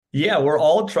Yeah, we're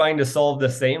all trying to solve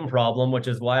the same problem, which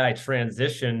is why I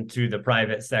transitioned to the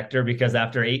private sector because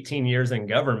after 18 years in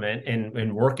government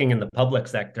and working in the public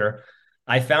sector,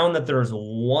 I found that there's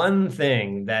one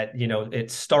thing that,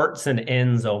 it starts and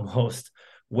ends almost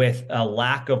with a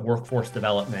lack of workforce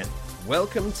development.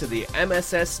 Welcome to the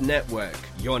MSS Network,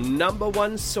 your number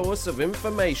one source of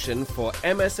information for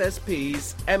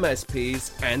MSSPs,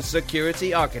 MSPs, and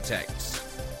security architects.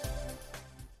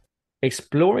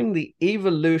 Exploring the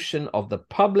evolution of the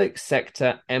public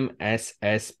sector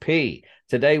MSSP.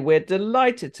 Today, we're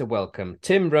delighted to welcome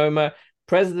Tim Roemer,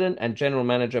 President and General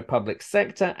Manager Public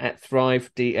Sector at Thrive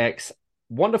DX.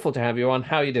 Wonderful to have you on.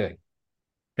 How are you doing?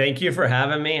 Thank you for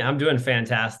having me. I'm doing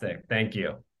fantastic. Thank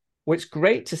you. Well, it's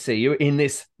great to see you in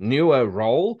this newer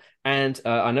role, and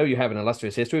I know you have an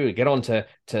illustrious history. We'll get on to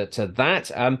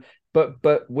that.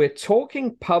 But we're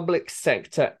talking public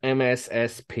sector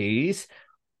MSSPs.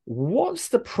 What's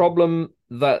the problem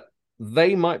that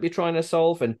they might be trying to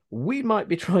solve and we might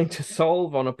be trying to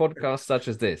solve on a podcast such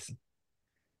as this?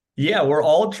 Yeah, we're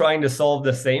all trying to solve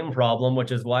the same problem,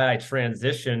 which is why I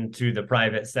transitioned to the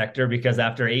private sector because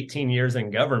after 18 years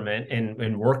in government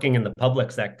and working in the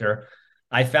public sector,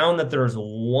 I found that there's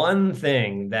one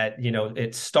thing that,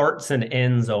 it starts and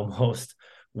ends almost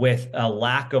with a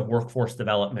lack of workforce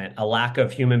development, a lack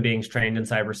of human beings trained in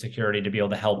cybersecurity to be able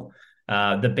to help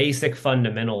the basic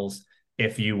fundamentals,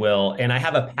 if you will. And I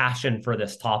have a passion for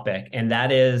this topic, and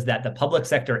that is that the public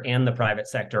sector and the private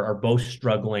sector are both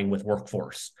struggling with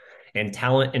workforce and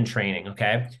talent and training.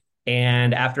 Okay.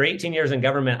 And after 18 years in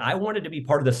government, I wanted to be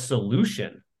part of the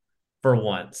solution for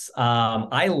once.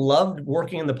 I loved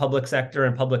working in the public sector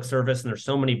and public service, and there's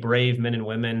so many brave men and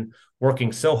women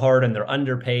working so hard, and they're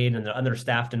underpaid and they're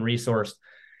understaffed and resourced.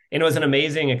 And it was an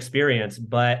amazing experience.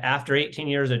 But after 18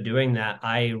 years of doing that,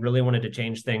 I really wanted to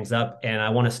change things up, and I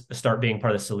want to start being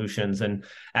part of the solutions. And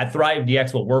at Thrive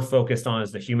DX, what we're focused on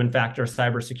is the human factor of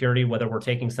cybersecurity, whether we're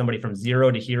taking somebody from zero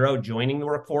to hero, joining the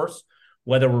workforce,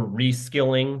 whether we're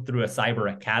reskilling through a cyber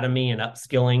academy and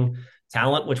upskilling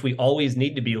talent, which we always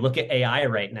need to be. Look at AI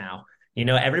right now.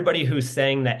 Everybody who's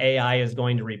saying that AI is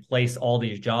going to replace all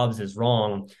these jobs is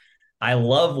wrong. I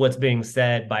love what's being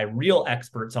said by real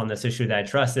experts on this issue that I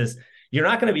trust is you're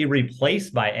not going to be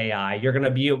replaced by AI. You're going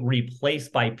to be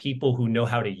replaced by people who know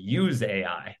how to use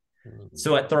AI. Mm-hmm.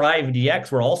 So at Thrive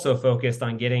DX, we're also focused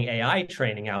on getting AI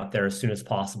training out there as soon as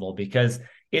possible because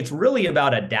it's really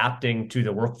about adapting to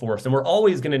the workforce. And we're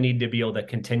always going to need to be able to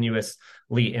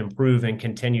continuously improve and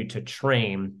continue to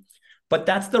train. But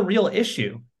that's the real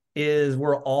issue is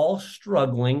we're all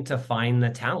struggling to find the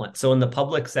talent. So in the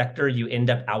public sector, you end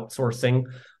up outsourcing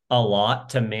a lot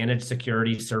to manage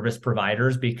security service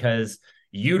providers because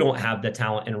you don't have the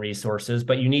talent and resources,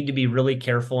 but you need to be really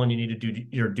careful and you need to do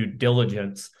your due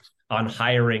diligence on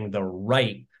hiring the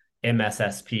right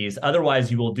MSSPs. Otherwise,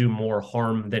 you will do more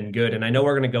harm than good. And I know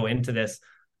we're going to go into this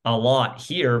a lot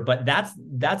here, but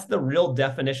that's the real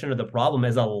definition of the problem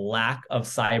is a lack of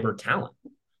cyber talent.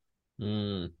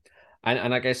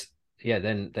 And I guess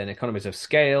then economies of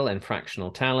scale and fractional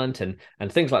talent and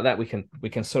things like that we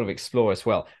can sort of explore as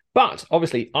well. But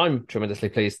obviously, I'm tremendously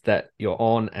pleased that you're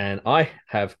on, and I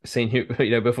have seen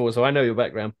you before, so I know your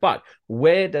background. But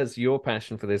where does your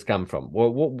passion for this come from?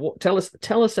 What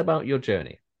tell us about your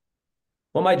journey.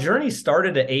 Well, my journey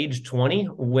started at age 20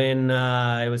 when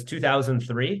it was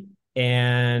 2003,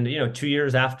 and 2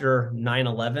 years after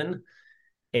 9/11.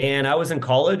 And I was in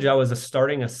college. I was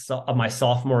starting my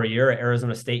sophomore year at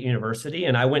Arizona State University,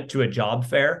 and I went to a job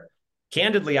fair.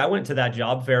 Candidly, I went to that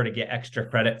job fair to get extra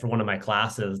credit for one of my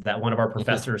classes that one of our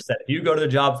professors said, if you go to the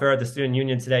job fair at the student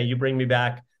union today, you bring me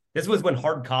back. This was when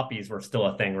hard copies were still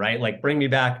a thing, right? Like bring me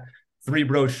back 3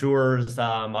 brochures.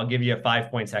 I'll give you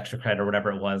 5 points extra credit or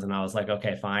whatever it was. And I was like,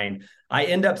 okay, fine. I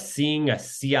end up seeing a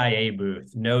CIA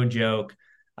booth, no joke.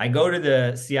 I go to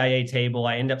the CIA table.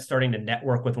 I end up starting to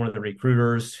network with one of the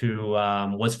recruiters who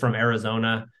was from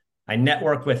Arizona. I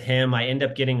network with him. I end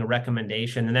up getting a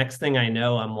recommendation. The next thing I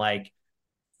know, I'm like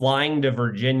flying to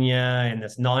Virginia in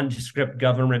this nondescript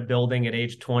government building at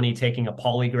age 20, taking a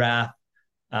polygraph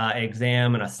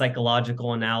exam and a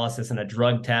psychological analysis and a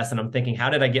drug test. And I'm thinking,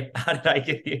 how did I get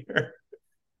here?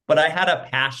 But I had a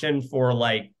passion for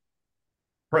like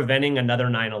preventing another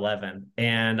 9/11,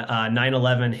 and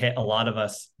 9/11 hit a lot of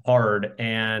us hard,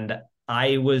 and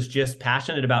I was just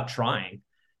passionate about trying.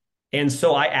 And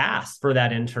so I asked for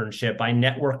that internship. I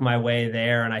networked my way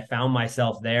there, and I found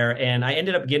myself there, and I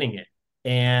ended up getting it,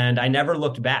 and I never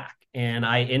looked back. And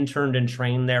I interned and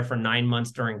trained there for 9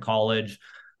 months during college.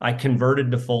 I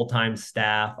converted to full-time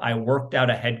staff. I worked out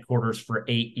of headquarters for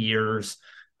 8 years.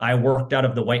 I worked out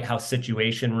of the White House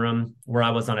Situation Room, where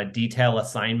I was on a detail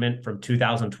assignment from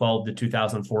 2012 to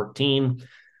 2014.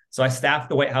 So I staffed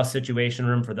the White House Situation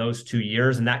Room for those 2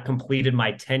 years, and that completed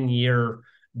my 10-year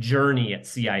journey at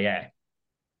CIA.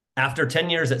 After 10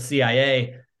 years at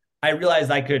CIA, I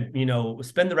realized I could,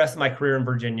 spend the rest of my career in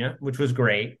Virginia, which was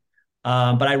great.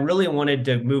 But I really wanted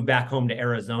to move back home to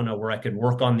Arizona where I could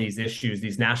work on these issues,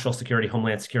 these national security,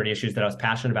 homeland security issues that I was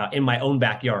passionate about in my own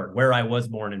backyard, where I was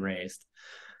born and raised.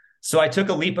 So I took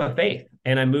a leap of faith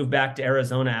and I moved back to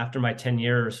Arizona after my 10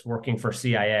 years working for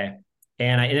CIA.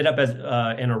 And I ended up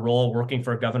in a role working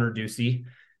for Governor Ducey.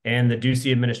 And the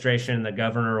Ducey administration and the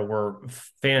governor were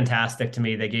fantastic to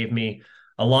me. They gave me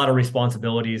a lot of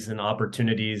responsibilities and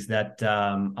opportunities that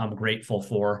I'm grateful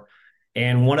for.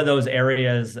 And one of those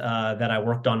areas that I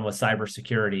worked on was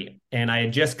cybersecurity. And I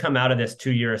had just come out of this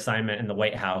 2-year assignment in the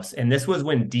White House. And this was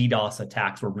when DDoS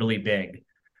attacks were really big.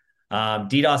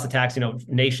 DDoS attacks,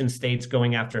 nation states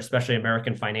going after, especially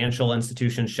American financial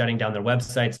institutions, shutting down their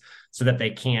websites so that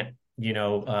they can't,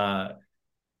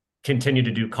 continue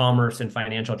to do commerce and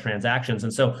financial transactions.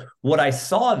 And so what I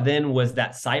saw then was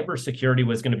that cybersecurity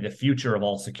was going to be the future of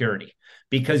all security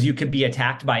because you could be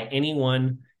attacked by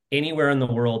anyone, anywhere in the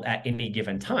world at any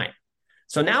given time.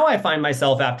 So now I find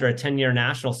myself after a 10-year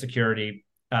national security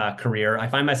career, I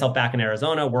find myself back in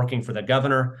Arizona working for the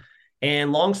governor.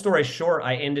 And long story short,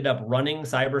 I ended up running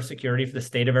cybersecurity for the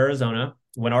state of Arizona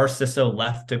when our CISO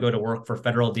left to go to work for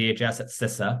federal DHS at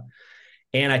CISA.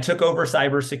 And I took over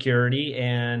cybersecurity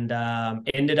and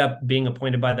ended up being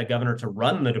appointed by the governor to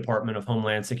run the Department of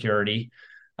Homeland Security.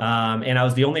 And I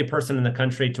was the only person in the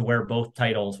country to wear both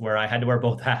titles, where I had to wear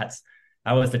both hats.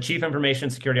 I was the Chief Information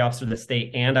Security Officer of the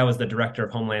state, and I was the Director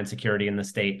of Homeland Security in the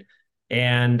state.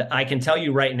 And I can tell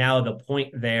you right now, the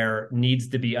point there needs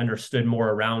to be understood more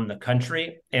around the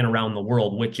country and around the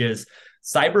world, which is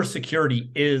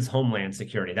cybersecurity is homeland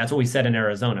security. That's what we said in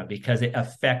Arizona, because it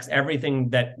affects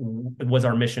everything that was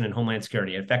our mission in homeland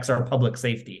security. It affects our public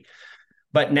safety.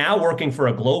 But now working for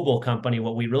a global company,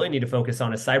 what we really need to focus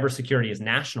on is cybersecurity is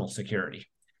national security.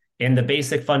 And the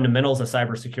basic fundamentals of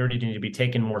cybersecurity need to be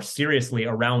taken more seriously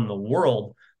around the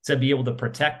world to be able to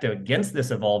protect against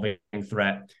this evolving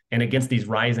threat and against these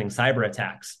rising cyber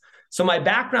attacks. So my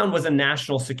background was in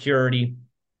national security.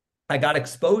 I got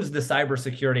exposed to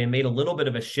cybersecurity and made a little bit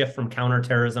of a shift from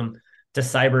counterterrorism to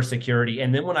cybersecurity.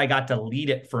 And then when I got to lead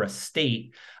it for a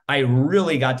state, I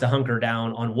really got to hunker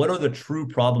down on what are the true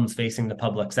problems facing the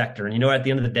public sector. And at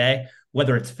the end of the day,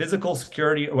 whether it's physical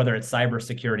security or whether it's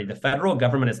cybersecurity, the federal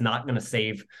government is not going to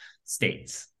save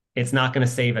states. It's not going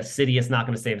to save a city. It's not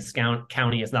going to save a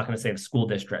county. It's not going to save a school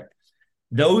district.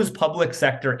 Those public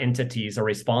sector entities are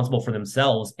responsible for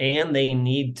themselves, and they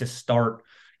need to start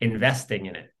investing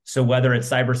in it. So whether it's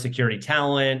cybersecurity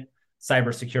talent,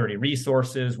 cybersecurity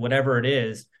resources, whatever it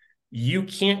is, you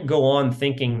can't go on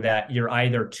thinking that you're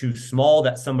either too small,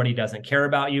 that somebody doesn't care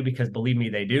about you, because believe me,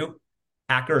 they do.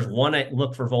 Hackers want to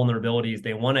look for vulnerabilities.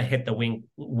 They want to hit the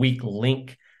weak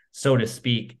link, so to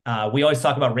speak. We always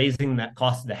talk about raising that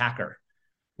cost of the hacker.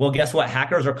 Well, guess what?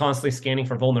 Hackers are constantly scanning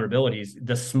for vulnerabilities.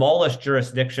 The smallest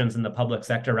jurisdictions in the public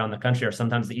sector around the country are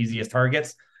sometimes the easiest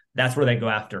targets. That's where they go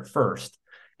after first.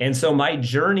 And so my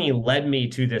journey led me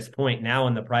to this point now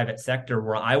in the private sector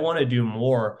where I want to do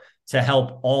more to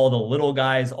help all the little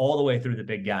guys all the way through the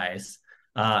big guys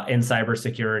in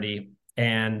cybersecurity.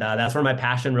 And that's where my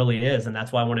passion really is. And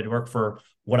that's why I wanted to work for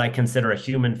what I consider a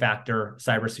human factor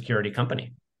cybersecurity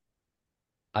company.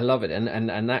 I love it,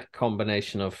 and that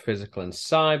combination of physical and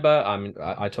cyber. I mean,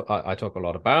 I talk a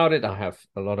lot about it. I have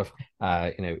a lot of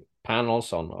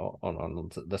panels on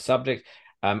the subject,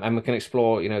 and we can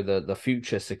explore the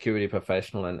future security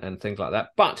professional and things like that.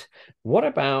 But what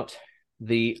about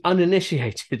the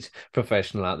uninitiated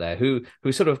professional out there who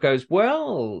sort of goes,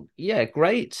 well, yeah,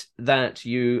 great that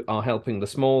you are helping the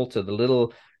small to the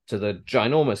little to the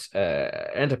ginormous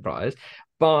enterprise.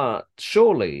 But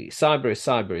surely cyber is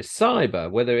cyber is cyber,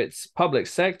 whether it's public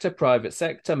sector, private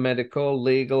sector, medical,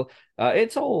 legal,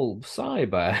 it's all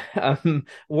cyber.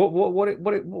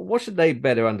 What should they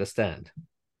better understand?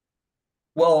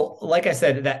 Well, like I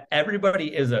said, that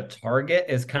everybody is a target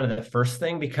is kind of the first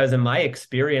thing, because in my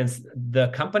experience, the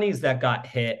companies that got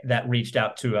hit that reached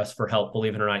out to us for help,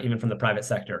 believe it or not, even from the private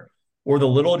sector or the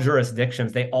little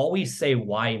jurisdictions, they always say,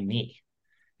 why me?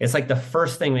 It's like the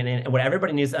first thing, and what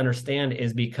everybody needs to understand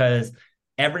is because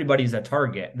everybody's a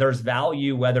target. There's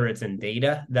value, whether it's in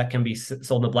data that can be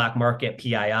sold in the black market,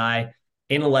 PII,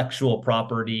 intellectual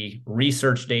property,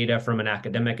 research data from an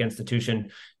academic institution,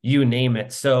 you name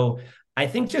it. So I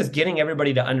think just getting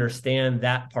everybody to understand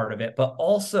that part of it, but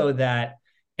also that,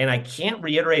 and I can't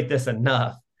reiterate this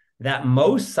enough, that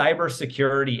most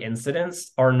cybersecurity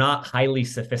incidents are not highly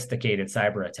sophisticated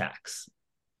cyber attacks.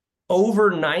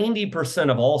 Over 90%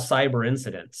 of all cyber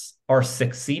incidents are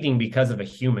succeeding because of a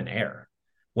human error.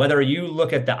 Whether you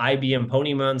look at the IBM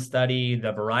Pwnymon study,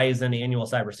 the Verizon annual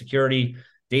cybersecurity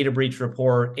data breach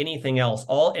report, anything else,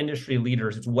 all industry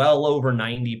leaders, it's well over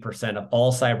 90% of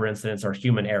all cyber incidents are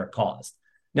human error caused.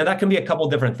 Now, that can be a couple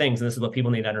different things, and this is what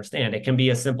people need to understand. It can be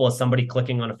as simple as somebody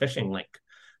clicking on a phishing link.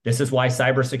 This is why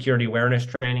cybersecurity awareness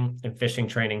training and phishing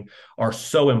training are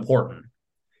so important.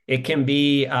 It can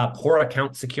be poor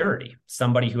account security.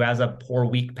 Somebody who has a poor,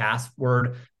 weak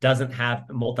password, doesn't have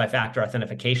multi-factor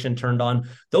authentication turned on.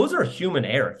 Those are human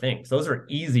error things. Those are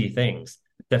easy things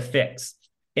to fix.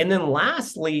 And then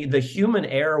lastly, the human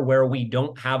error where we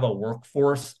don't have a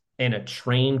workforce and a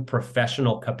trained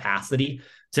professional capacity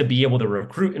to be able to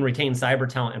recruit and retain cyber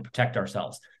talent and protect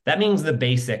ourselves. That means the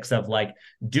basics of like,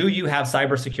 do you have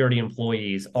cybersecurity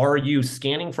employees? Are you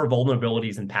scanning for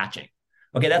vulnerabilities and patching?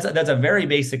 Okay, that's a very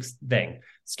basic thing.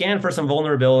 Scan for some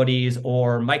vulnerabilities,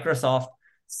 or Microsoft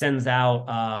sends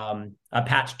out a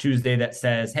patch Tuesday that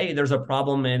says, hey, there's a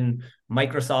problem in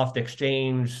Microsoft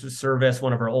Exchange service,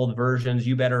 one of our old versions.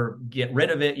 You better get rid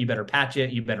of it. You better patch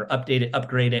it. You better update it,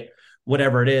 upgrade it,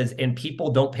 whatever it is. And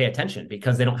people don't pay attention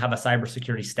because they don't have a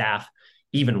cybersecurity staff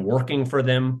even working for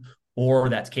them or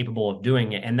that's capable of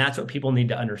doing it. And that's what people need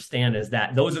to understand, is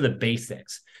that those are the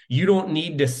basics. You don't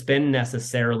need to spend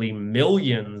necessarily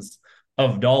millions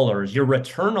of dollars. Your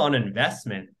return on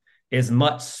investment is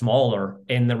much smaller.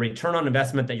 And the return on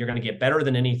investment that you're going to get better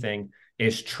than anything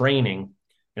is training,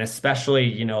 and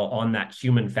especially, on that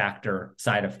human factor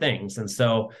side of things. And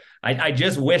so I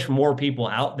just wish more people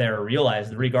out there realize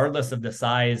that regardless of the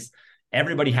size,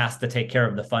 everybody has to take care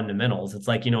of the fundamentals. It's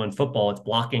like, in football, it's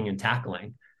blocking and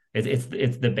tackling. It's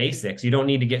the basics. You don't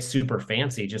need to get super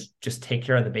fancy. Just take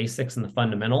care of the basics and the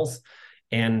fundamentals,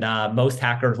 and most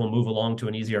hackers will move along to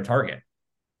an easier target.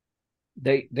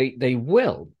 They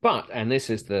will, but, and this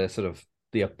is the sort of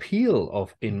the appeal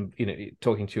of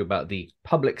talking to you about the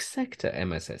public sector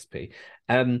MSSP.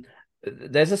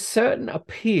 There's a certain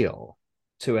appeal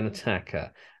to an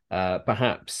attacker,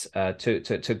 perhaps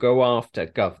to go after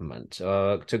government,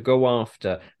 to go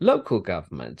after local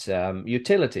government,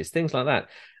 utilities, things like that.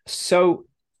 So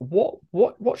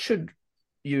what should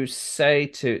you say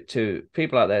to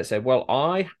people out there that say, well,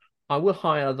 I will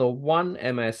hire the one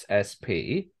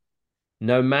MSSP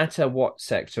no matter what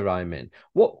sector I'm in?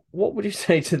 What would you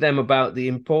say to them about the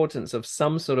importance of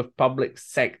some sort of public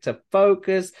sector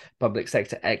focus, public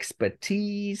sector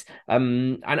expertise?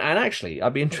 And actually,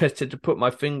 I'd be interested to put my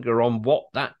finger on what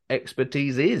that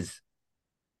expertise is.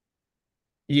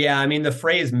 Yeah, I mean, the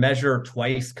phrase measure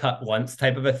twice, cut once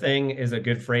type of a thing is a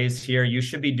good phrase here. You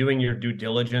should be doing your due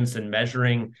diligence and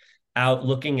measuring out,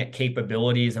 looking at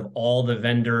capabilities of all the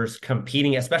vendors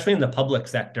competing, especially in the public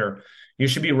sector. You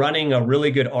should be running a really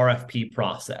good RFP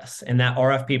process. And that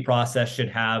RFP process should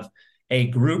have a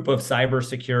group of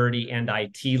cybersecurity and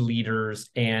IT leaders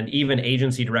and even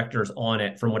agency directors on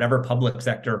it from whatever public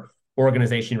sector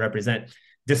organization you represent.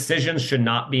 Decisions should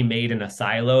not be made in a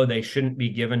silo. They shouldn't be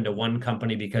given to one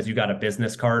company because you got a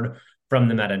business card from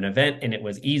them at an event and it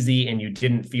was easy and you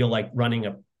didn't feel like running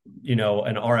an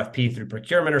RFP through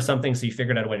procurement or something. So you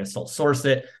figured out a way to sole source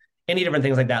it. Any different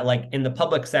things like that. Like in the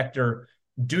public sector,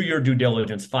 do your due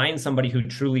diligence. Find somebody who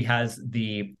truly has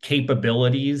the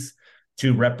capabilities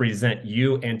to represent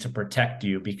you and to protect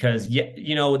you, because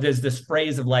there's this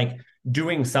phrase of like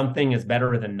doing something is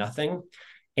better than nothing.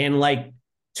 And like,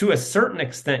 to a certain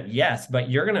extent, yes, but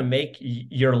you're going to make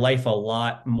your life a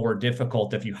lot more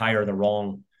difficult if you hire the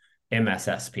wrong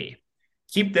MSSP.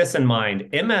 Keep this in mind.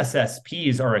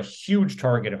 MSSPs are a huge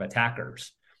target of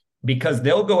attackers because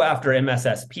they'll go after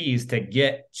MSSPs to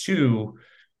get to,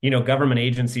 government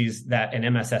agencies that an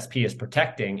MSSP is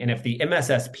protecting. And if the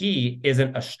MSSP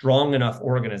isn't a strong enough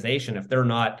organization, if they're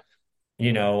not,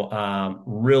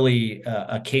 really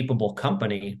a capable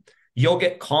company, you'll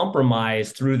get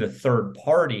compromised through the third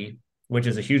party, which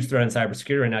is a huge threat in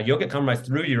cybersecurity right now. You'll get compromised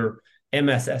through your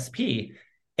MSSP.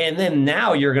 And then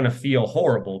now you're going to feel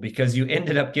horrible because you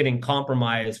ended up getting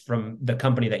compromised from the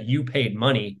company that you paid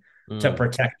money to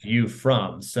protect you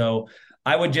from. So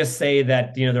I would just say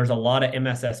that, there's a lot of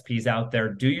MSSPs out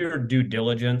there. Do your due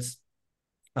diligence.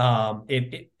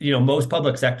 Most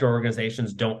public sector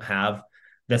organizations don't have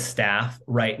the staff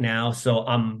right now. So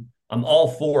I'm all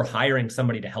for hiring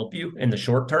somebody to help you in the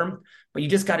short term, but you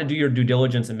just got to do your due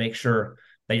diligence and make sure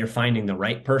that you're finding the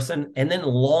right person. And then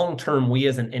long term, we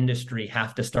as an industry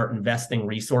have to start investing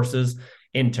resources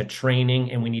into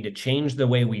training, and we need to change the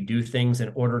way we do things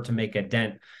in order to make a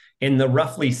dent in the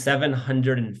roughly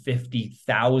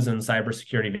 750,000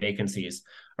 cybersecurity vacancies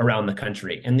around the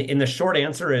country. And the short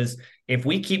answer is, if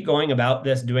we keep going about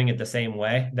this, doing it the same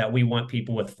way that we want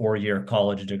people with 4-year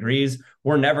college degrees,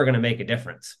 we're never going to make a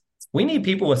difference. We need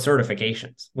people with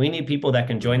certifications. We need people that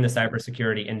can join the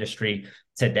cybersecurity industry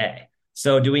today.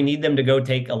 So do we need them to go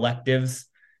take electives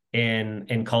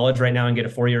in college right now and get a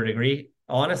 4-year degree?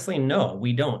 Honestly, no,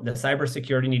 we don't. The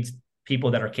cybersecurity needs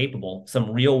people that are capable,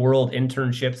 some real world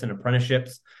internships and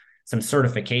apprenticeships, some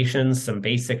certifications, some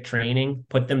basic training,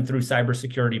 put them through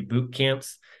cybersecurity boot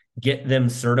camps, get them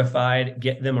certified,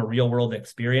 get them a real world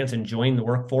experience and join the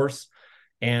workforce.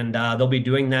 And they'll be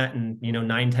doing that in,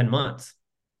 9-10 months.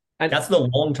 And That's the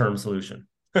long-term solution.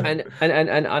 and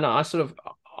I sort of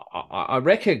I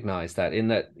recognize that, in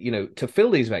that, to fill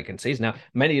these vacancies. Now,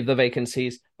 many of the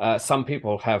vacancies, some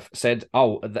people have said,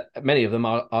 many of them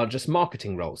are just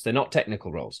marketing roles. They're not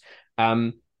technical roles.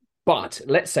 But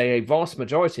let's say a vast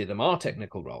majority of them are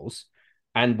technical roles,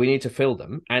 and we need to fill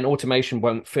them, and automation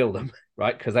won't fill them,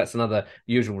 right? Because that's another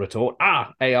usual retort.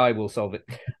 AI will solve it.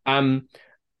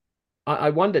 I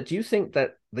wonder, do you think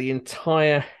that the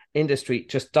entire industry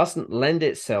just doesn't lend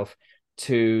itself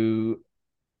to,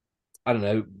 I don't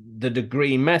know, the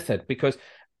degree method? Because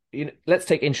let's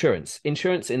take insurance.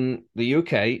 Insurance in the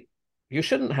UK, you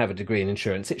shouldn't have a degree in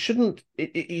insurance.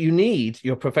 You need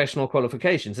your professional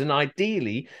qualifications. And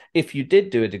ideally, if you did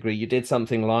do a degree, you did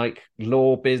something like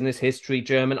law, business, history,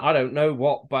 German, I don't know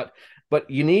what, but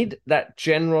you need that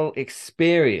general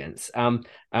experience, and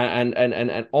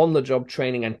on the job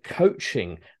training and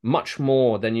coaching much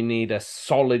more than you need a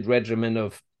solid regimen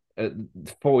of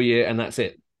 4 year and that's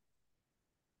it.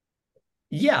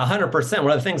 Yeah, 100%.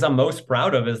 One of the things I'm most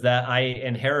proud of is that I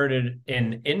inherited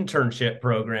an internship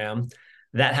program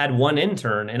that had one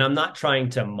intern, and I'm not trying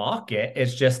to mock it.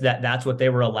 It's just that that's what they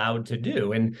were allowed to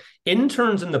do. And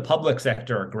interns in the public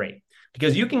sector are great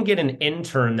because you can get an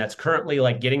intern that's currently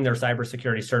like getting their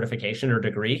cybersecurity certification or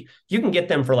degree. You can get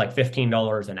them for like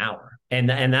 $15 an hour. And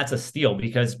that's a steal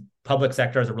because public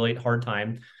sector has a really hard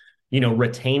time,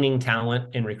 retaining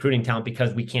talent and recruiting talent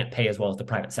because we can't pay as well as the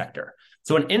private sector.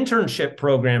 So an internship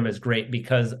program is great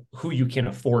because who you can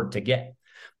afford to get,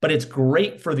 but it's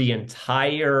great for the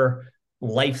entire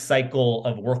life cycle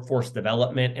of workforce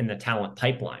development and the talent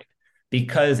pipeline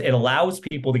because it allows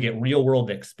people to get real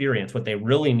world experience, what they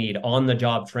really need on the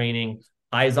job training,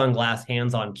 eyes on glass,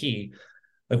 hands on key.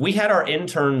 Like we had our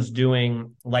interns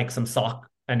doing like some SOC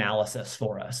analysis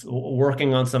for us,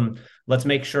 working on some, let's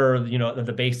make sure,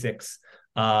 the basics.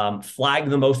 Flag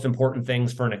the most important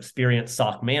things for an experienced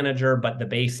SOC manager, but the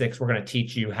basics, we're going to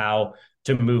teach you how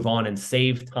to move on and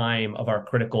save time of our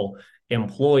critical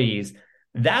employees.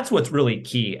 That's what's really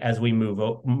key as we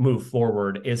move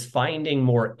forward, is finding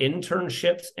more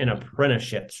internships and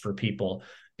apprenticeships for people.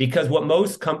 Because what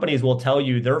most companies will tell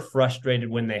you, they're frustrated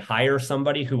when they hire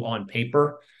somebody who on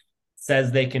paper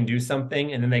says they can do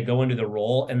something, and then they go into the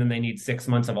role and then they need 6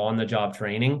 months of on-the-job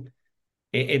training.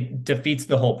 It defeats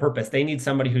the whole purpose. They need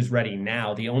somebody who's ready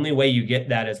now. The only way you get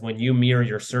that is when you mirror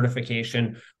your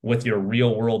certification with your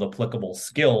real world applicable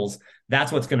skills.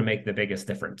 That's what's going to make the biggest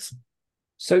difference.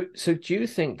 So do you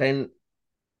think then,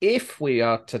 if we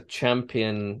are to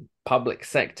champion public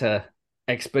sector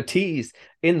expertise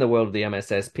in the world of the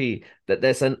MSSP, that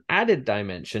there's an added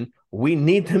dimension? We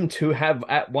need them to have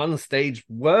at one stage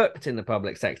worked in the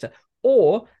public sector,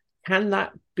 or can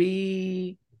that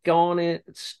be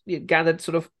gathered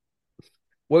sort of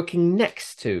working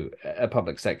next to a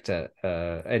public sector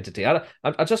entity? I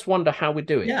just wonder how we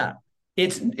do it. Yeah,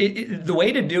 the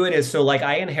way to do it is, so like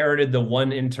I inherited the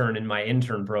one intern in my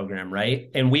intern program, right?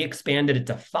 And we expanded it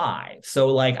to 5. So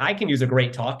like I can use a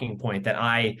great talking point that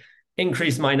I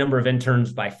increased my number of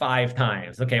interns by 5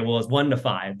 times. Okay, well, it's 1 to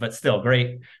 5, but still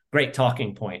great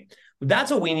talking point.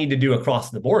 That's what we need to do across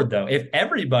the board, though. If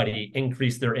everybody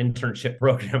increased their internship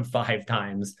program 5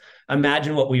 times,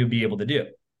 imagine what we would be able to do.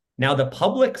 Now, the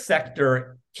public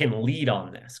sector can lead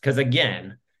on this because,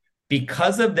 again,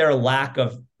 because of their lack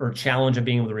of or challenge of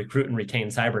being able to recruit and retain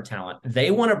cyber talent,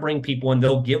 they want to bring people in.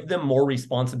 They'll give them more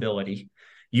responsibility.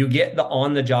 You get the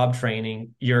on-the-job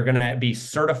training. You're going to be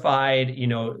certified,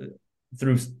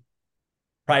 through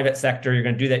private sector. You're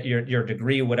going to do that, your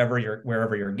degree, wherever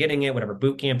you're getting it, whatever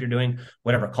boot camp you're doing,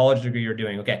 whatever college degree you're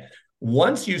doing. Okay.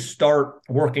 Once you start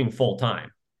working full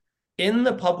time in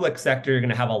the public sector, you're going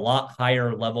to have a lot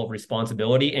higher level of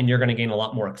responsibility and you're going to gain a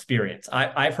lot more experience.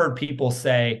 I've heard people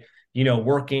say,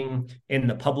 working in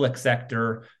the public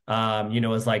sector,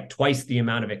 is like twice the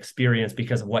amount of experience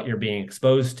because of what you're being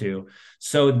exposed to.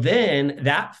 So then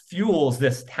that fuels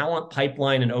this talent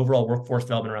pipeline and overall workforce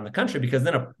development around the country, because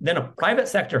then a private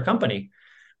sector company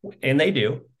and they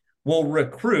do, will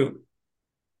recruit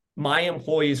my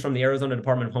employees from the Arizona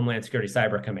Department of Homeland Security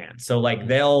Cyber Command. So like Mm.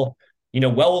 they'll,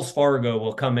 Wells Fargo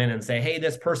will come in and say, hey,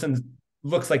 this person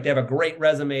looks like they have a great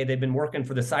resume. They've been working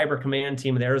for the cyber command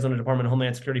team of the Arizona Department of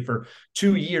Homeland Security for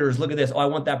 2 years. Look at this. Oh, I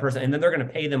want that person. And then they're going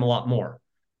to pay them a lot more.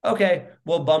 Okay,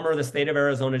 well, bummer. The state of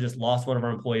Arizona just lost one of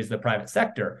our employees to the private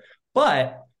sector.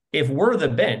 But if we're the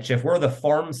bench, if we're the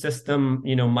farm system,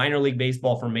 minor league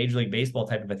baseball for Major League Baseball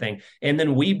type of a thing, and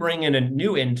then we bring in a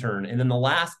new intern, and then the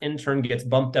last intern gets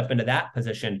bumped up into that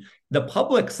position, the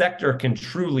public sector can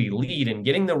truly lead in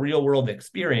getting the real world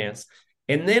experience.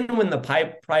 And then when the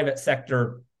private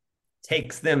sector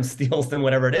takes them, steals them,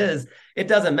 whatever it is, it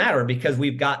doesn't matter because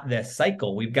we've got this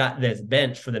cycle. We've got this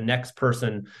bench for the next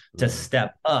person to Mm.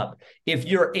 step up. If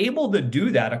you're able to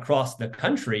do that across the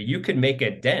country, you could make a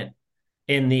dent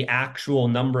in the actual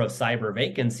number of cyber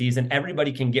vacancies, and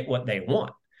everybody can get what they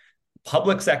want.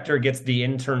 Public sector gets the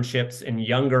internships and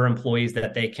younger employees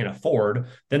that they can afford.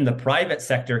 Then the private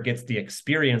sector gets the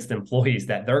experienced employees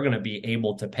that they're going to be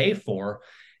able to pay for.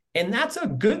 And that's a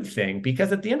good thing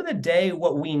because at the end of the day,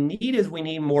 what we need is we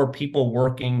need more people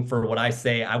working for what I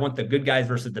say. I want the good guys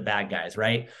versus the bad guys,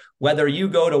 right? Whether you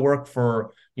go to work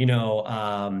for,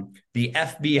 the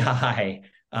FBI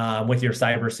with your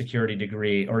cybersecurity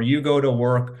degree, or you go to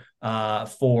work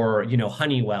for,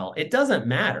 Honeywell, it doesn't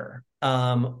matter.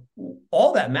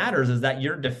 All that matters is that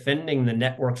you're defending the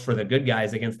networks for the good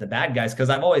guys against the bad guys. Because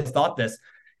I've always thought this: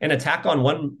 an attack on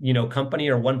one, company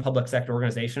or one public sector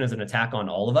organization is an attack on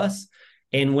all of us.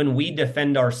 And when we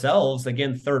defend ourselves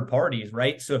against third parties,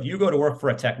 right? So if you go to work for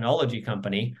a technology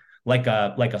company like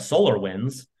a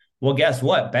SolarWinds, well, guess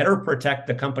what? Better protect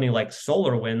the company like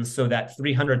SolarWinds so that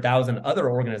 300,000 other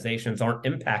organizations aren't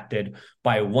impacted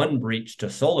by one breach to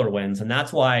SolarWinds. And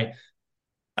that's why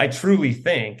I truly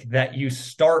think that you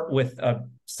start with a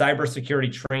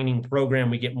cybersecurity training program.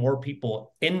 We get more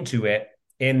people into it.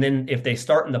 And then if they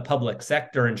start in the public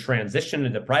sector and transition to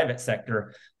the private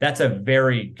sector, that's a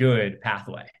very good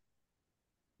pathway.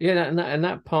 Yeah, and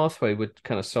that pathway would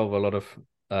kind of solve a lot of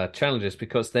challenges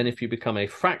because then if you become a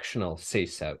fractional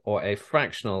CISO or a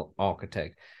fractional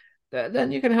architect,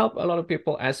 then you can help a lot of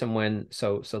people as and when.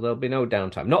 So there'll be no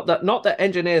downtime. Not that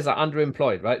engineers are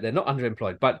underemployed, right? They're not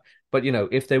underemployed, but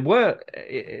if there were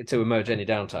to emerge any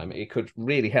downtime, it could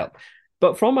really help.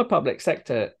 But from a public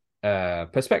sector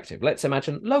perspective, let's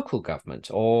imagine local government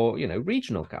or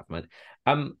regional government.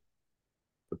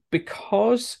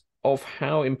 Because of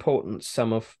how important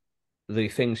some of the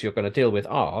things you're going to deal with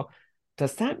are,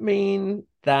 does that mean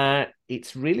that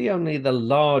it's really only the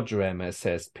larger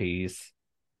MSSPs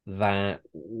that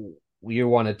you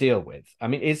want to deal with? I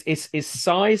mean, is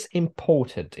size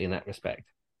important in that respect?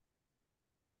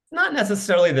 Not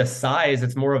necessarily the size,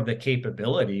 it's more of the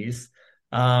capabilities.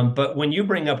 But when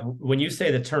you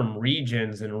say the term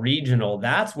regions and regional,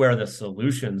 that's where the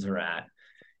solutions are at.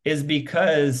 Is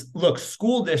because look,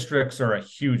 school districts are a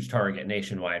huge target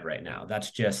nationwide right now.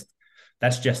 That's just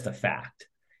a fact.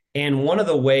 And one of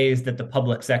the ways that the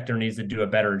public sector needs to do a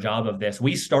better job of this,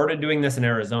 we started doing this in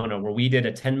Arizona, where we did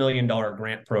a $10 million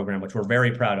grant program, which we're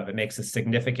very proud of. It makes a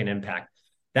significant impact.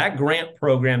 That grant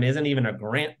program isn't even a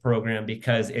grant program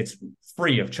because it's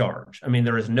free of charge. I mean,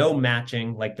 there is no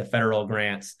matching like the federal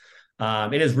grants.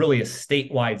 It is really a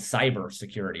statewide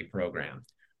cybersecurity program.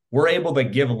 We're able to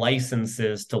give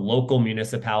licenses to local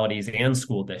municipalities and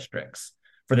school districts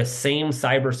for the same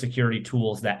cybersecurity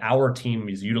tools that our team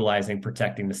is utilizing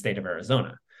protecting the state of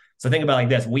Arizona. So think about it like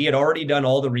this. We had already done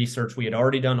all the research. We had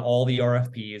already done all the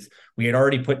RFPs. We had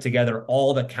already put together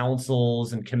all the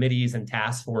councils and committees and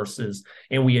task forces.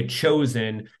 And we had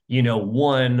chosen,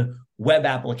 one web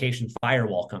application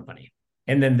firewall company.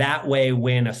 And then that way,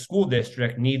 when a school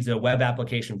district needs a web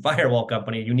application firewall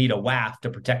company, you need a WAF to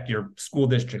protect your school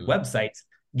district Mm. websites.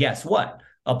 Guess what?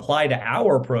 Apply to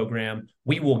our program.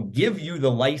 We will give you the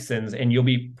license and you'll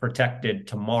be protected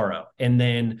tomorrow. And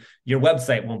then your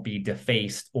website won't be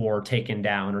defaced or taken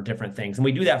down or different things. And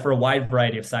we do that for a wide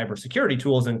variety of cybersecurity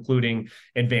tools, including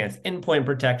advanced endpoint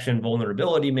protection,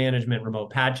 vulnerability management,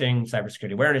 remote patching,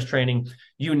 cybersecurity awareness training,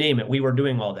 you name it. We were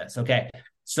doing all this. Okay.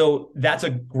 So that's a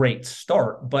great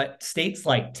start. But states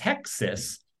like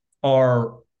Texas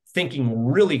are thinking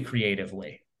really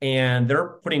creatively, and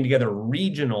they're putting together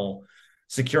regional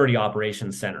security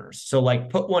operations centers. So, like,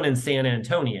 put one in San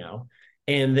Antonio,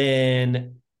 and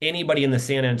then anybody in the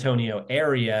San Antonio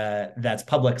area that's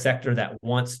public sector that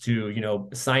wants to,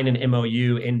 sign an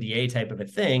MOU, NDA type of a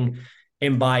thing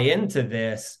and buy into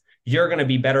this, you're going to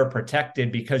be better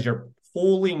protected because you're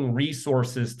pooling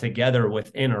resources together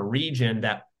within a region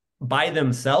that by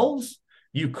themselves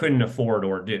you couldn't afford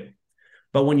or do.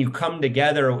 But when you come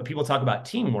together, when people talk about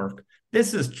teamwork,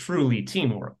 this is truly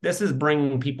teamwork. This is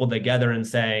bringing people together and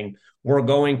saying, we're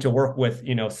going to work with,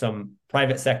 some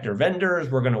private sector vendors.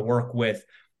 We're going to work with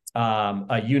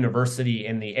a university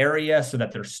in the area so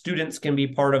that their students can be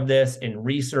part of this in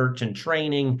research and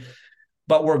training.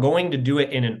 But we're going to do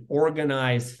it in an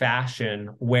organized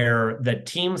fashion where the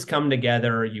teams come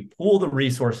together, you pool the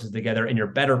resources together, and you're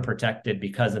better protected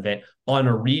because of it on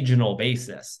a regional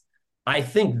basis. I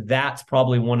think that's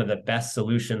probably one of the best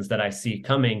solutions that I see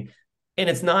coming. And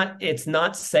it's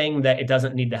not saying that it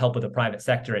doesn't need the help of the private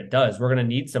sector. It does. We're going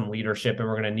to need some leadership, and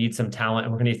we're going to need some talent,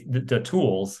 and we're going to need the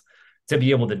tools to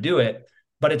be able to do it.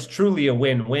 But it's truly a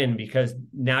win-win because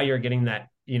now you're getting that,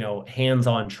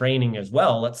 hands-on training as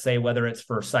well. Let's say whether it's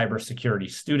for cybersecurity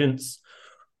students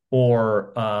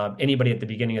or anybody at the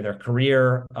beginning of their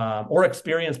career, or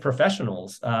experienced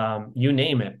professionals, you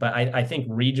name it. But I think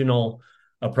regional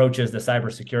approaches to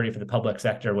cybersecurity for the public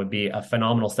sector would be a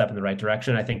phenomenal step in the right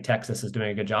direction. I think Texas is doing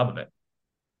a good job of it.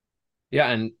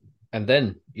 Yeah, and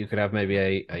then you could have maybe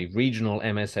a regional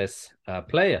MSS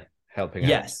player helping out.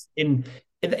 Yes, and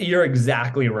you're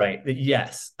exactly right.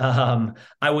 Yes,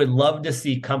 I would love to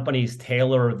see companies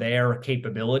tailor their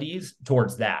capabilities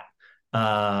towards that,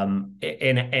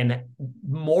 and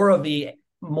more of the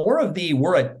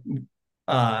we're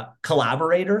a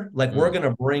collaborator. Like we're going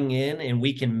to bring in and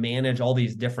we can manage all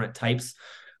these different types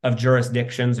of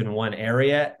jurisdictions in one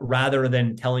area rather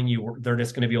than telling you they're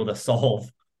just going to be able to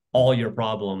solve all your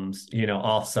problems,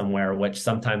 off somewhere, which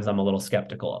sometimes I'm a little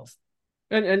skeptical of.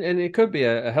 And it could be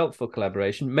a helpful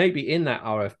collaboration. Maybe in that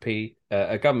RFP,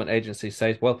 a government agency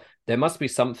says, well, there must be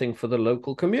something for the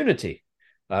local community,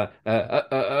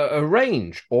 a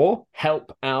range or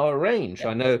help our range.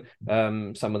 I know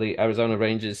some of the Arizona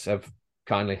Rangers have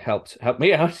kindly helped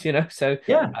me out, so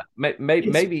Yeah,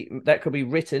 maybe that could be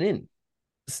written in.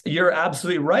 you're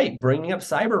absolutely right. Bringing up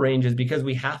cyber ranges because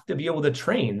we have to be able to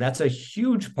train. That's a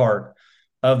huge part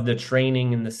of the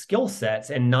training and the skill sets,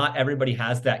 and not everybody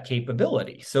has that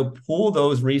capability. So pool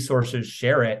those resources,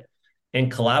 share it,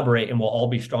 and collaborate, and we'll all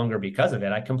be stronger because of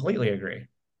it. I completely agree.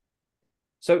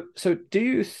 So do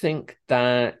you think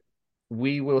that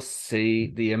we will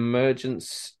see the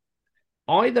emergence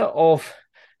either of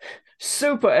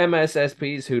super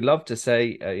MSSPs who love to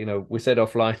say, we said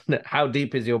offline, how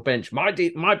deep is your bench? My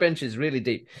bench is really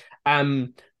deep.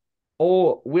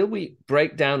 Or will we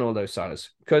break down all those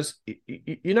silos? Because,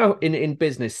 in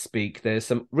business speak, there's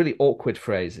some really awkward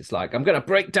phrases like, I'm going to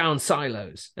break down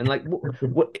silos. And like,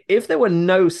 if there were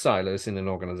no silos in an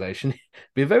organization,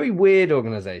 it'd be a very weird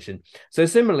organization. So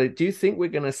similarly, do you think we're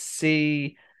going to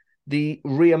see the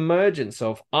reemergence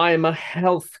of, I'm a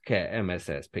healthcare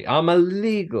MSSP, I'm a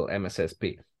legal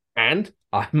MSSP, and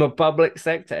I'm a public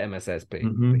sector MSSP?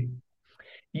 Mm-hmm.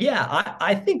 Yeah,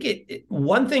 I think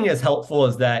one thing is helpful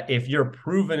is that if you're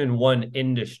proven in one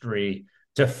industry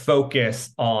to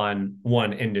focus on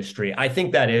one industry, I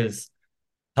think that is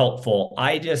helpful.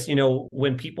 I just,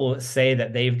 when people say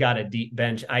that they've got a deep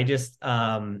bench, I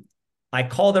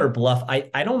call their bluff.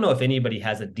 I don't know if anybody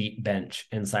has a deep bench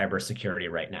in cybersecurity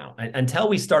right now. Until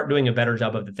we start doing a better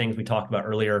job of the things we talked about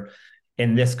earlier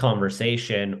in this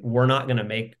conversation, we're not going to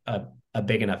make a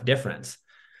big enough difference.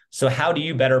 So how do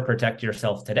you better protect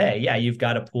yourself today? Yeah, you've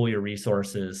got to pool your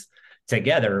resources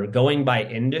together. Going by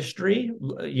industry,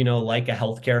 like a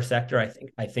healthcare sector,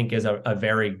 I think is a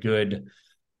very good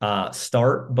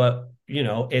start. But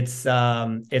it's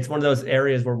one of those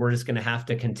areas where we're just going to have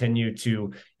to continue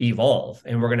to evolve,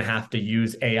 and we're going to have to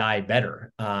use AI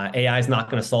better. AI is not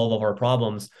going to solve all of our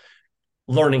problems.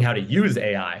 Learning how to use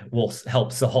AI will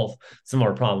help solve some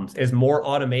more problems. Is more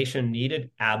automation needed?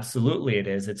 Absolutely, it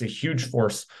is. It's a huge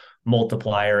force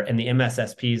multiplier, and the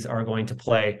MSSPs are going to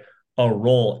play a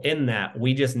role in that.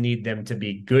 We just need them to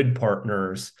be good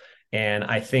partners. And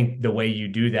I think the way you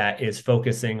do that is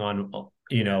focusing on,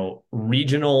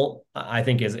 regional, I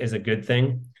think is a good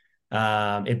thing.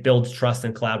 It builds trust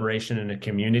and collaboration in a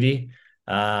community.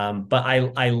 But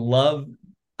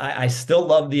I still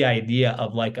love the idea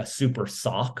of like a super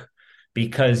SOC,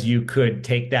 because you could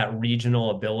take that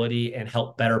regional ability and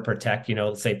help better protect,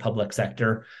 let's say public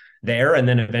sector there, and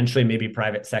then eventually maybe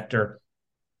private sector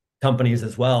companies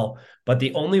as well. But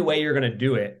the only way you're going to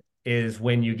do it is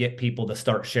when you get people to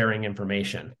start sharing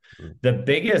information. The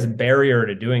biggest barrier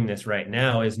to doing this right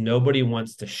now is nobody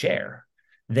wants to share.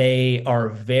 They are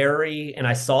and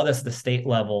I saw this at the state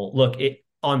level. Look,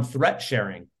 on threat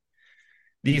sharing,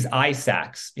 these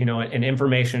ISACs, an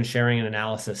information sharing and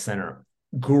analysis center,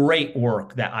 great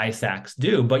work that ISACs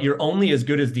do, but you're only as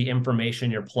good as the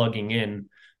information you're plugging in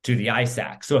to the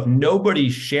ISAC. So if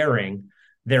nobody's sharing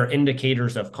their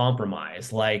indicators of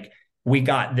compromise, like we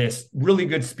got this really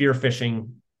good spear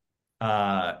phishing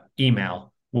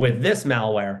email with this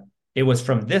malware. It was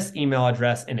from this email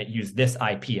address and it used this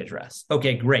IP address.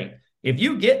 Okay, great. If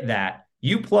you get that,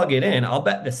 you plug it in. I'll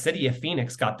bet the city of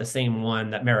Phoenix got the same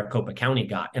one that Maricopa County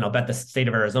got, and I'll bet the state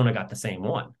of Arizona got the same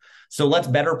one. So let's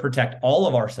better protect all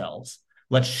of ourselves.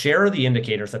 Let's share the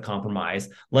indicators of compromise.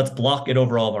 Let's block it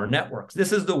over all of our networks.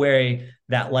 This is the way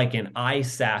that like an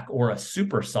ISAC or a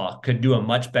super SOC could do a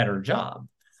much better job.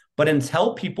 But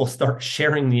until people start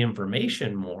sharing the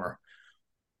information more,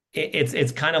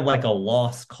 it's kind of like a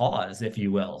lost cause, if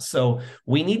you will. So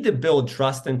we need to build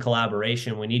trust and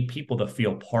collaboration. We need people to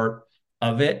feel part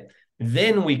of it.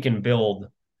 Then we can build,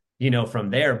 from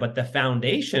there. But the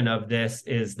foundation of this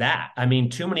is that. I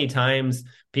mean, too many times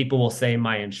people will say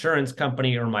my insurance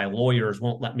company or my lawyers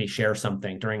won't let me share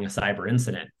something during a cyber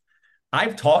incident.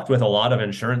 I've talked with a lot of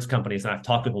insurance companies and I've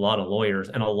talked with a lot of lawyers,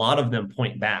 and a lot of them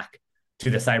point back to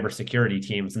the cybersecurity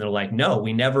teams and they're like, no,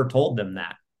 we never told them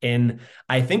that. And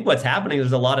I think what's happening is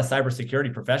there's a lot of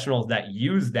cybersecurity professionals that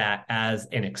use that as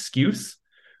an excuse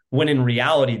when in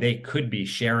reality they could be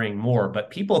sharing more. But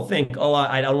people think, oh,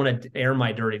 I don't want to air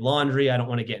my dirty laundry. I don't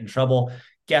want to get in trouble.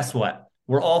 Guess what?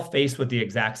 We're all faced with the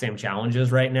exact same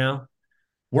challenges right now.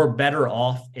 We're better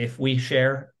off if we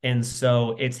share. And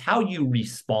so it's how you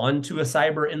respond to a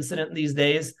cyber incident these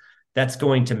days that's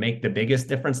going to make the biggest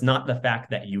difference, not the fact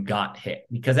that you got hit,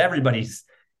 because everybody's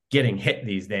getting hit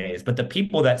these days. But the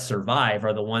people that survive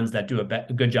are the ones that do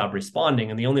a good job responding.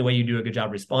 And the only way you do a good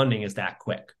job responding is to act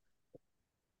quick.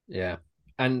 Yeah.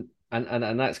 And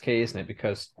that's key, isn't it?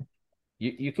 Because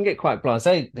you can get quite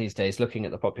blasé these days looking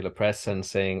at the popular press and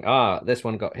saying, this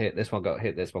one got hit, this one got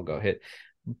hit, this one got hit.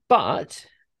 But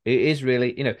it is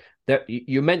really,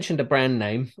 you mentioned a brand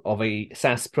name of a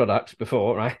SaaS product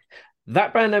before, right?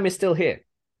 That brand name is still here.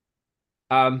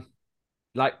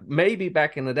 Like maybe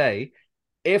back in the day,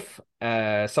 if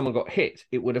someone got hit,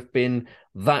 it would have been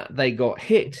that they got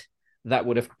hit that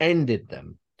would have ended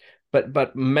them.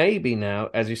 But maybe now,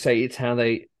 as you say, it's how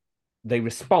they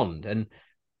respond. And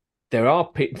there are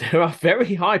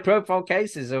very high profile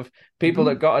cases of people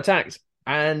that got attacked,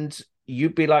 and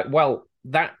you'd be like, well,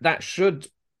 that should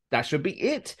be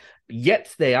it.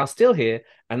 Yet they are still here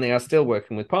and they are still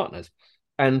working with partners.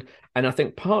 And I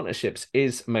think partnerships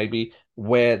is maybe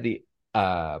where the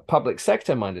public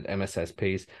sector minded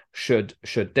MSSPs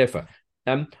should differ.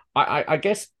 I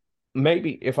guess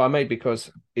maybe, if I may, because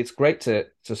it's great to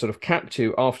sort of cap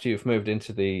to after you've moved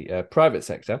into the private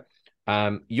sector.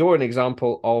 You're an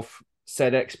example of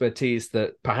said expertise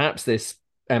that perhaps this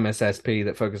MSSP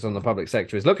that focuses on the public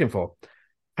sector is looking for.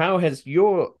 How has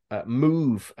your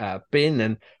move been,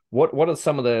 and what are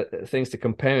some of the things to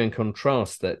compare and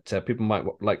contrast that people might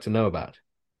like to know about?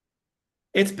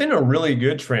 It's been a really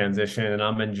good transition and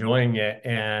I'm enjoying it.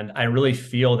 And I really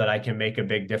feel that I can make a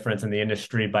big difference in the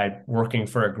industry by working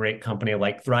for a great company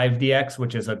like ThriveDX,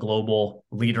 which is a global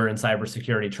leader in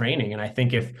cybersecurity training. And I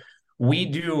think if we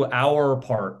do our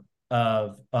part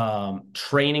of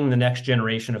training the next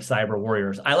generation of cyber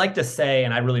warriors, I like to say,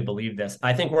 and I really believe this,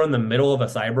 I think we're in the middle of a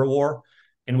cyber war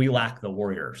and we lack the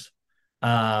warriors.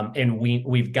 And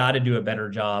we've got to do a better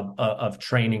job of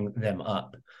training them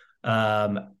up.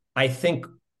 I think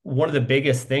one of the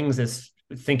biggest things is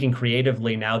thinking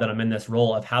creatively now that I'm in this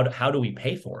role of how do we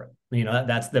pay for it?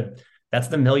 That's the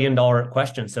 $1 million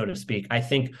question, so to speak. I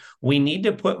think we need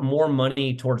to put more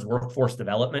money towards workforce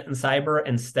development in cyber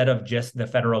instead of just the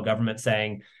federal government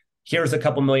saying, here's a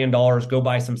couple $1 million, go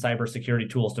buy some cybersecurity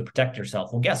tools to protect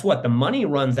yourself. Well, guess what? The money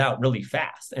runs out really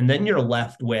fast. And then you're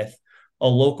left with a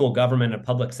local government and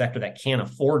public sector that can't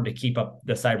afford to keep up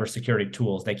the cybersecurity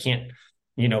tools. They can't,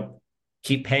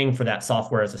 keep paying for that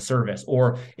software as a service.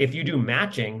 Or if you do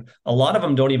matching, a lot of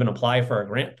them don't even apply for a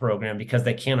grant program because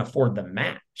they can't afford the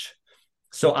match.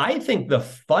 So I think the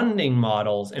funding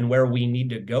models and where we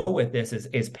need to go with this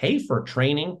is pay for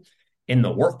training in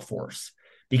the workforce,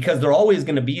 because they're always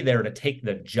going to be there to take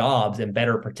the jobs and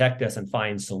better protect us and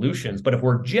find solutions. But if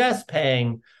we're just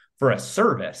paying for a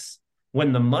service,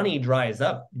 when the money dries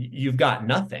up, you've got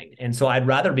nothing. And so I'd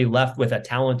rather be left with a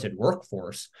talented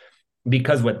workforce,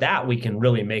 because with that, we can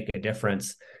really make a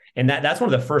difference. And that's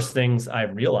one of the first things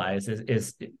I've realized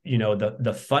is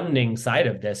the funding side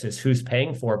of this is who's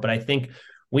paying for it. But I think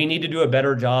we need to do a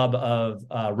better job of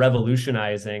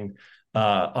revolutionizing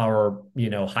our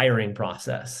hiring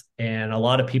process. And a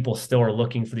lot of people still are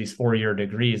looking for these 4-year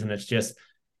degrees, and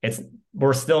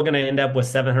we're still going to end up with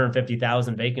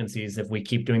 750,000 vacancies if we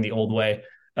keep doing the old way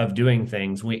of doing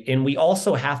things. We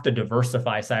also have to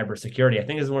diversify cybersecurity. I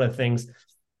think this is one of the things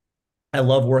I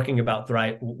love working with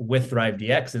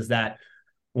ThriveDX is that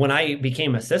when I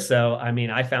became a CISO, I mean,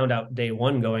 I found out day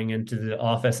one going into the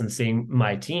office and seeing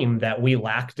my team that we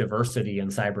lack diversity in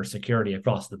cybersecurity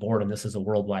across the board, and this is a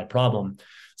worldwide problem.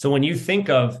 So when you think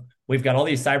of we've got all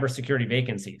these cybersecurity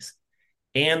vacancies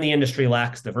and the industry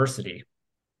lacks diversity,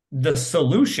 the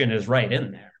solution is right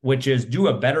in there, which is do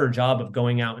a better job of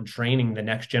going out and training the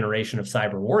next generation of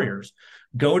cyber warriors.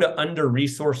 Go to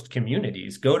under-resourced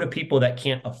communities, go to people that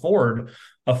can't afford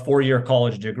a 4-year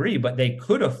college degree, but they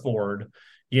could afford,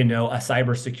 a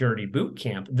cybersecurity boot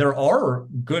camp. There are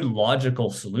good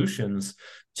logical solutions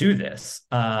to this,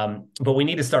 but we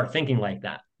need to start thinking like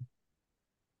that.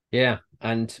 Yeah,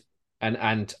 and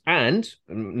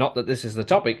not that this is the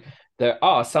topic, there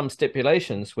are some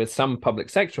stipulations with some public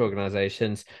sector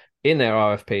organizations in their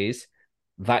RFPs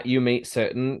that you meet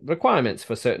certain requirements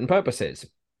for certain purposes,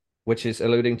 which is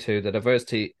alluding to the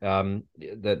diversity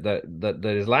that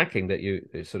is lacking that you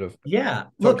sort of Yeah.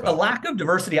 talked Look, a about. lack of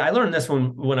diversity. I learned this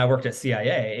when I worked at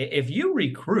CIA. If you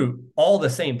recruit all the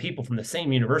same people from the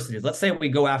same universities, let's say we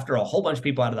go after a whole bunch of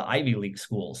people out of the Ivy League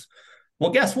schools.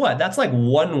 Well, guess what? That's like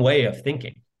one way of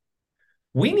thinking.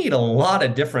 We need a lot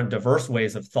of different diverse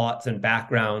ways of thoughts and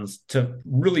backgrounds to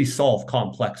really solve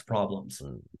complex problems.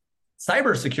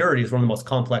 Cybersecurity is one of the most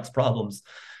complex problems,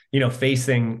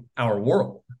 facing our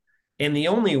world. And the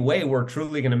only way we're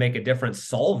truly going to make a difference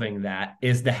solving that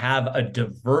is to have a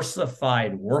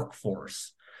diversified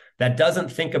workforce that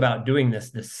doesn't think about doing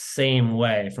this the same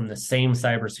way from the same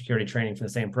cybersecurity training from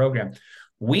the same program.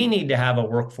 We need to have a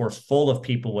workforce full of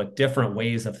people with different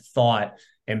ways of thought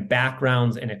and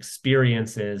backgrounds and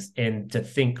experiences, and to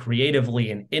think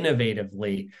creatively and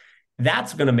innovatively.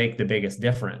 That's going to make the biggest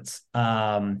difference.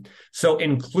 So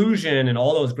inclusion and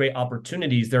all those great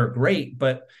opportunities, they're great.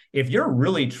 But if you're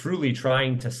really, truly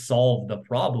trying to solve the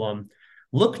problem,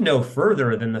 look no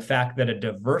further than the fact that a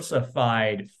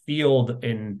diversified field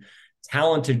and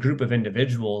talented group of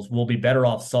individuals will be better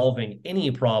off solving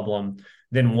any problem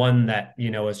than one that,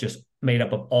 is just made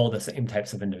up of all the same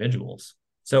types of individuals.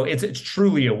 So it's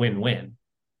truly a win-win.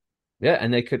 Yeah,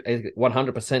 and they could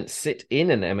 100% sit in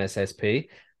an MSSP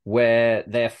where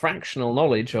their fractional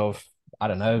knowledge of, I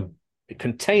don't know,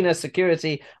 container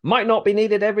security might not be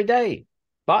needed every day,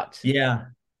 but Yeah.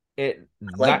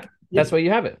 Like that's where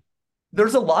you have it.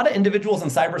 there's a lot of individuals in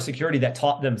cybersecurity that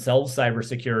taught themselves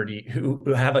cybersecurity who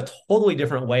have a totally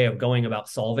different way of going about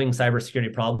solving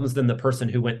cybersecurity problems than the person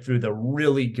who went through the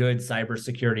really good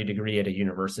cybersecurity degree at a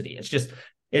university. It's just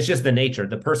the nature.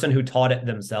 The person who taught it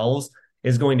themselves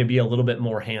is going to be a little bit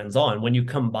more hands-on. When you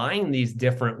combine these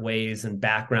different ways and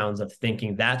backgrounds of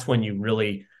thinking, that's when you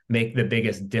really make the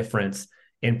biggest difference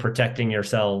in protecting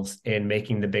yourselves and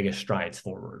making the biggest strides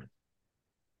forward.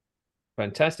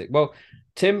 Fantastic. Well,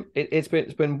 Tim, it's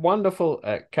been wonderful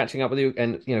catching up with you,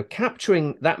 and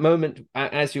capturing that moment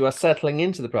as you are settling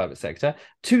into the private sector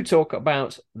to talk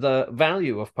about the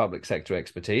value of public sector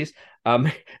expertise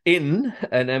in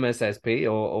an MSSP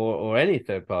or any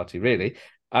third party, really.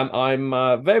 I'm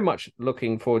very much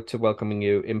looking forward to welcoming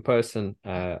you in person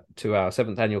to our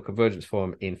 7th annual Convergence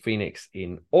Forum in Phoenix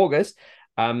in August.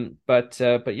 But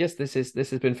yes, this has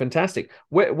been fantastic.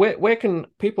 Where can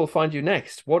people find you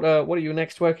next? What are you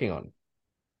next working on?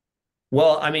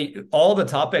 Well, I mean, all the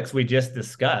topics we just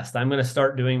discussed, I'm going to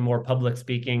start doing more public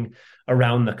speaking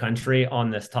around the country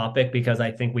on this topic because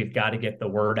I think we've got to get the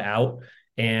word out.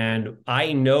 And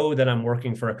I know that I'm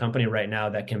working for a company right now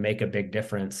that can make a big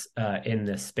difference in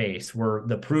this space. We're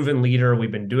the proven leader. We've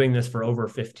been doing this for over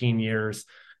 15 years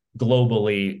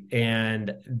globally.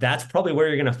 And that's probably where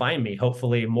you're going to find me.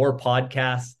 Hopefully more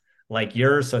podcasts like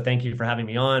yours. So thank you for having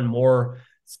me on. More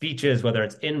speeches, whether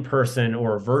it's in person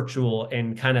or virtual,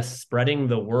 and kind of spreading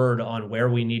the word on where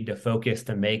we need to focus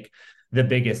to make the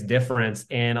biggest difference.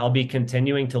 And I'll be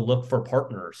continuing to look for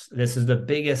partners. This is the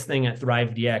biggest thing at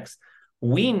Thrive DX.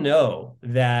 We know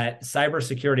that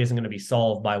cybersecurity isn't going to be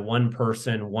solved by one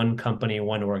person, one company,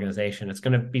 one organization. It's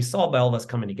going to be solved by all of us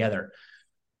coming together.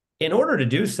 In order to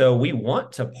do so, we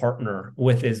want to partner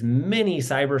with as many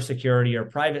cybersecurity or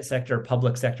private sector,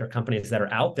 public sector companies that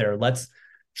are out there. Let's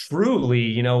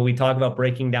truly, we talk about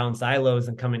breaking down silos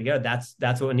and coming together.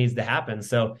 That's what needs to happen.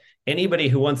 So anybody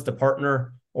who wants to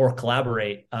partner or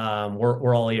collaborate,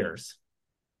 we're all ears.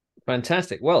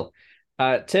 Fantastic. Well,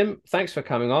 Tim, thanks for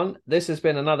coming on. This has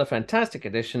been another fantastic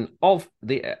edition of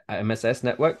the MSS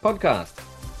Network podcast.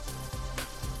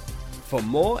 For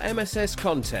more MSS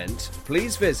content,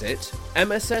 please visit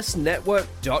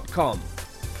mssnetwork.com.